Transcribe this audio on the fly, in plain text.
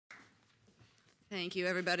Thank you,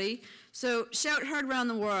 everybody. So Shout Heard Around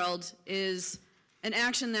the World is an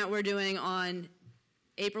action that we're doing on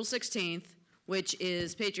April 16th, which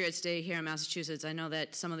is Patriots' Day here in Massachusetts. I know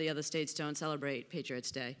that some of the other states don't celebrate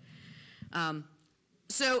Patriots' Day.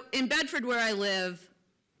 So in Bedford, where I live,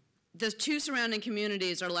 the two surrounding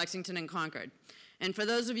communities are Lexington and Concord. And for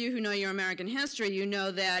those of you who know your American history, you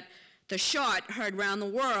know that the shot heard around the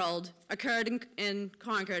world occurred in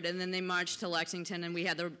Concord, and then they marched to Lexington, and we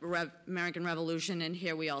had the American Revolution, and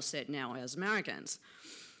here we all sit now as Americans.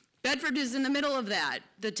 Bedford is in the middle of that.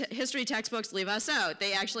 The history textbooks leave us out.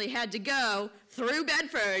 They actually had to go through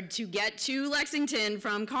Bedford to get to Lexington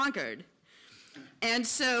from Concord. And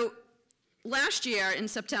so last year in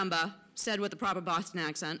September, said with the proper Boston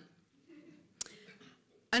accent,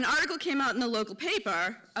 an article came out in the local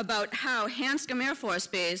paper about how Hanscom Air Force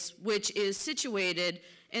Base, which is situated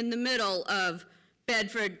in the middle of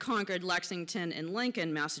Bedford, Concord, Lexington, and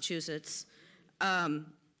Lincoln, Massachusetts,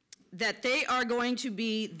 that they are going to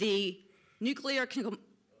be the nuclear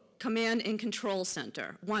command and control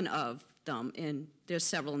center, one of them, and there's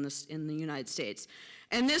several in the United States.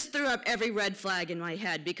 And this threw up every red flag in my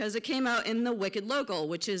head because it came out in the Wicked Local,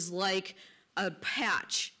 which is like a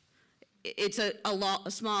patch. It's a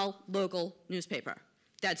small local newspaper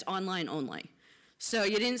that's online only. So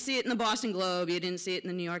you didn't see it in the Boston Globe, you didn't see it in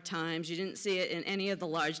the New York Times, you didn't see it in any of the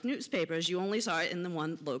large newspapers, you only saw it in the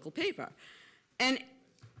one local paper. And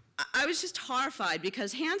I was just horrified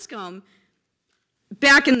because Hanscom,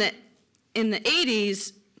 back in the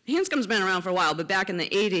 80s, Hanscom's been around for a while, but back in the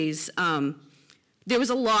 80s, there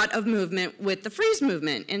was a lot of movement with the freeze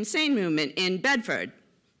movement, insane movement in Bedford,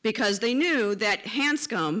 because they knew that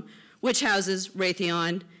Hanscom, which houses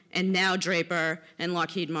Raytheon and now Draper and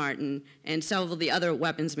Lockheed Martin and several of the other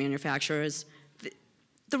weapons manufacturers,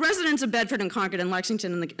 the residents of Bedford and Concord and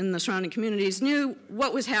Lexington and the surrounding communities knew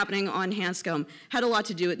what was happening on Hanscom had a lot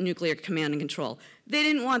to do with nuclear command and control. They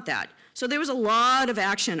didn't want that. So there was a lot of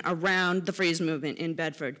action around the freeze movement in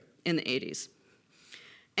Bedford in the 80s.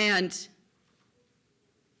 And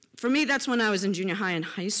for me, that's when I was in junior high and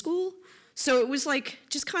high school. So it was like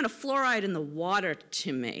just kind of fluoride in the water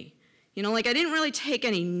to me. You know, like I didn't really take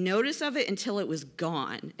any notice of it until it was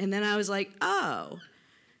gone. And then I was like, oh,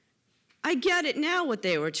 I get it now what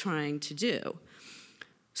they were trying to do.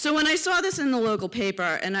 So when I saw this in the local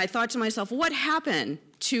paper, and I thought to myself, what happened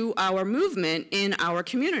to our movement in our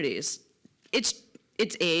communities? It's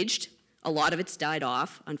aged. A lot of it's died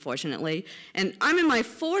off, unfortunately. And I'm in my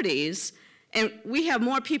 40s, and we have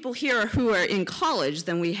more people here who are in college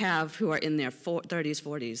than we have who are in their 30s,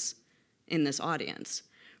 40s in this audience.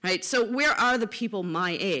 Right? So where are the people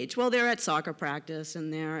my age? Well, they're at soccer practice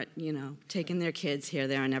and they're, you know, taking their kids here,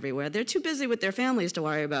 there, and everywhere. They're too busy with their families to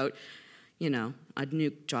worry about, you know, a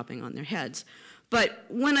nuke dropping on their heads. But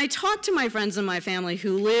when I talk to my friends and my family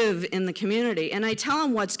who live in the community and I tell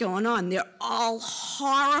them what's going on, they're all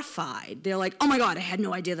horrified. They're like, oh my God, I had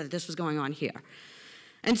no idea that this was going on here.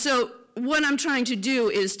 And so what I'm trying to do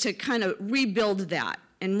is to kind of rebuild that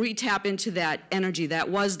and re-tap into that energy that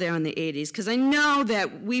was there in the 80s, because I know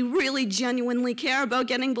that we really genuinely care about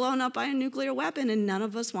getting blown up by a nuclear weapon, and none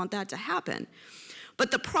of us want that to happen.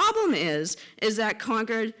 But the problem is that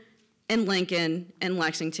Concord and Lincoln and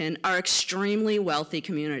Lexington are extremely wealthy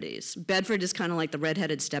communities. Bedford is kind of like the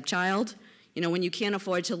redheaded stepchild. You know, when you can't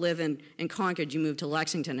afford to live in Concord, you move to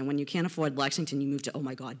Lexington, and when you can't afford Lexington, you move to, oh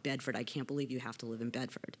my God, Bedford, I can't believe you have to live in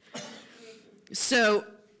Bedford. So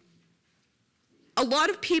a lot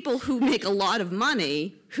of people who make a lot of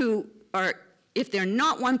money, who are, if they're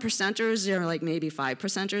not 1%ers, they're like maybe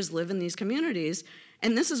 5%ers, live in these communities,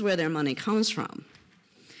 and this is where their money comes from.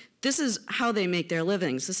 This is how they make their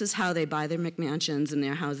livings. This is how they buy their McMansions and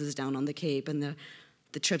their houses down on the Cape and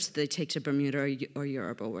the trips that they take to Bermuda or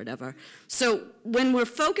Europe or whatever. So when we're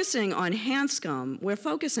focusing on Hanscom, we're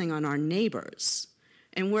focusing on our neighbors,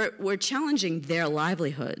 and we're challenging their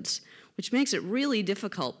livelihoods, which makes it really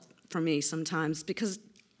difficult for me sometimes because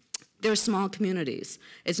they're small communities.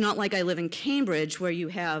 It's not like I live in Cambridge where you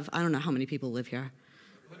have, I don't know how many people live here.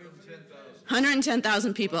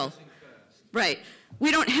 110,000 people. Right. We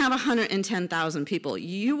don't have 110,000 people.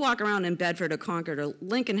 You walk around in Bedford or Concord, or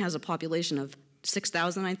Lincoln has a population of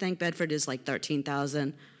 6,000, I think. Bedford is like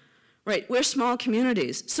 13,000. Right, we're small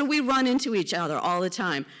communities, so we run into each other all the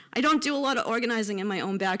time. I don't do a lot of organizing in my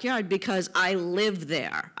own backyard because I live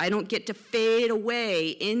there. I don't get to fade away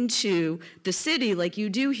into the city like you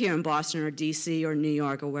do here in Boston or DC or New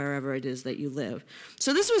York or wherever it is that you live.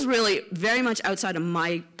 So this was really very much outside of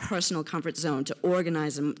my personal comfort zone to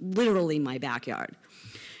organize in literally my backyard.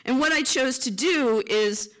 And what I chose to do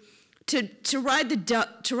is to ride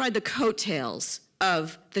the coattails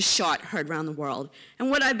of the shot heard around the world. And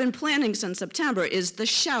what I've been planning since September is the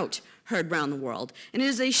shout heard around the world. And it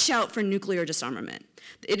is a shout for nuclear disarmament.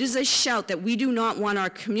 It is a shout that we do not want our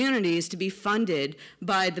communities to be funded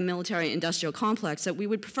by the military-industrial complex, that we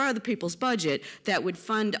would prefer the people's budget that would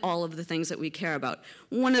fund all of the things that we care about.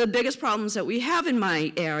 One of the biggest problems that we have in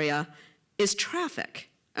my area is traffic.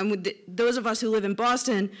 And those of us who live in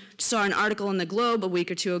Boston saw an article in the Globe a week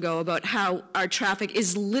or two ago about how our traffic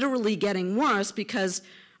is literally getting worse because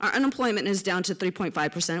our unemployment is down to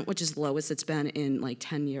 3.5%, which is the lowest it's been in like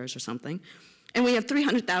 10 years or something. And we have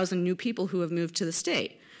 300,000 new people who have moved to the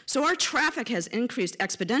state. So our traffic has increased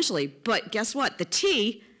exponentially, but guess what? The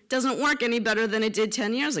T doesn't work any better than it did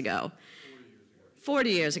 10 years ago. 40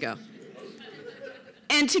 years ago.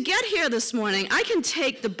 And to get here this morning, I can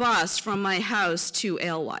take the bus from my house to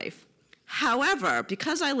Alewife. However,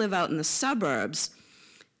 because I live out in the suburbs,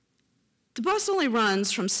 the bus only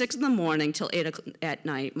runs from 6 in the morning till 8 at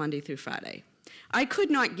night, Monday through Friday. I could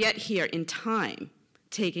not get here in time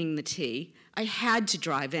taking the T. I had to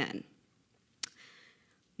drive in.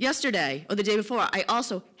 Yesterday, or the day before, I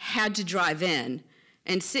also had to drive in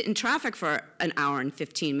and sit in traffic for an hour and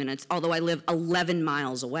 15 minutes, although I live 11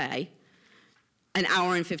 miles away. An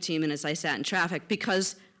hour and 15 minutes I sat in traffic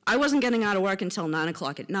because I wasn't getting out of work until 9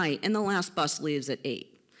 o'clock at night, and the last bus leaves at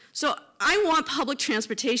 8. So I want public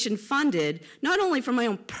transportation funded, not only for my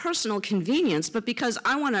own personal convenience, but because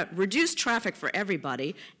I want to reduce traffic for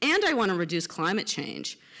everybody, and I want to reduce climate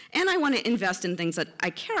change. And I want to invest in things that I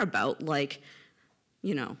care about, like,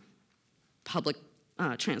 you know, public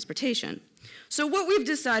transportation. So what we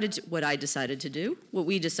decided to do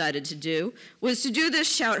was to do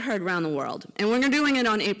this shout heard around the world. And we're doing it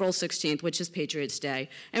on April 16th, which is Patriots Day.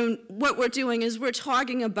 And what we're doing is we're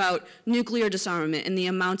talking about nuclear disarmament and the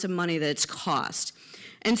amount of money that it's cost.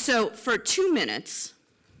 And so for 2 minutes,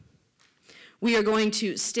 we are going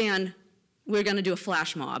to we're going to do a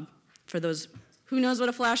flash mob. For those who knows what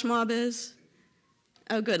a flash mob is?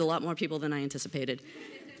 Oh, good, a lot more people than I anticipated.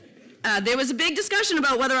 There was a big discussion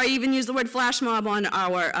about whether I even used the word flash mob on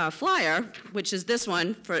our flyer, which is this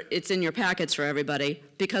one. It's in your packets for everybody,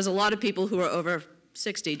 because a lot of people who are over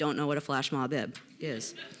 60 don't know what a flash mob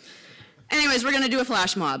is. Anyways, we're going to do a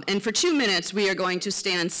flash mob, and for 2 minutes, we are going to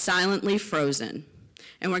stand silently frozen.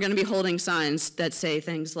 And we're going to be holding signs that say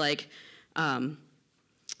things like,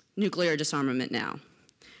 nuclear disarmament now.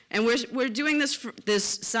 And we're doing this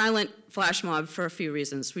silent flash mob for a few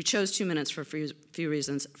reasons. We chose 2 minutes for a few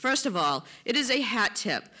reasons. First of all, it is a hat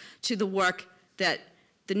tip to the work that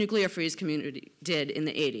the nuclear freeze community did in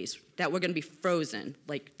the 80s, that we're going to be frozen,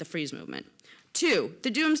 like the freeze movement. 2,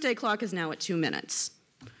 the doomsday clock is now at 2 minutes,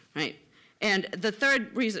 right? And the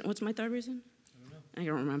third reason, what's my third reason? I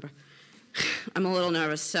don't remember. I'm a little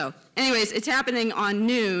nervous. So anyways, it's happening on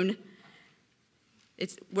noon.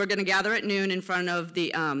 We're going to gather at noon in front of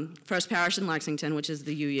the First Parish in Lexington, which is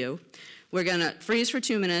the UU. We're going to freeze for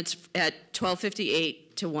 2 minutes at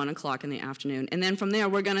 12:58 to 1 o'clock in the afternoon. And then from there,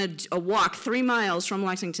 we're going to walk 3 miles from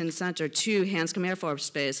Lexington Center to Hanscom Air Force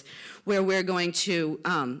Base, where we're going to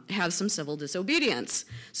have some civil disobedience.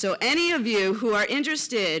 So any of you who are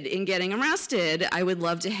interested in getting arrested, I would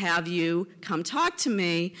love to have you come talk to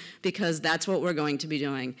me, because that's what we're going to be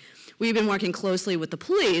doing. We've been working closely with the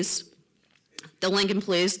police. The Lincoln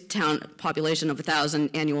Police, town population of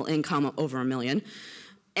 1,000, annual income of over $1 million.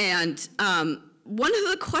 And one of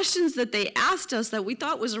the questions that they asked us that we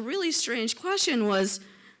thought was a really strange question was,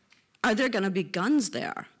 are there going to be guns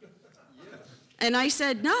there? And I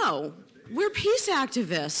said, no, we're peace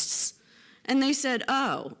activists. And they said,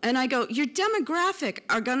 oh. And I go, your demographic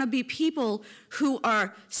are going to be people who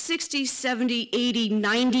are 60, 70, 80,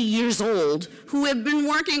 90 years old, who have been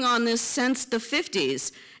working on this since the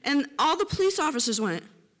 50s. And all the police officers went.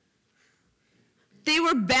 They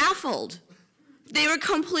were baffled. They were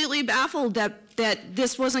completely baffled that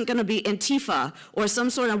this wasn't going to be Antifa or some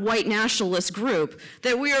sort of white nationalist group,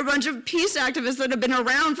 that we are a bunch of peace activists that have been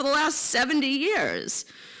around for the last 70 years.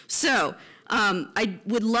 So I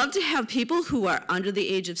would love to have people who are under the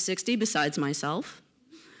age of 60 besides myself.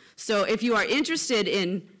 So if you are interested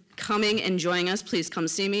in coming and joining us, please come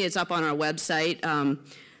see me. It's up on our website.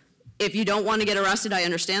 If you don't want to get arrested, I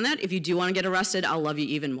understand that. If you do want to get arrested, I'll love you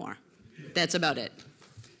even more. That's about it.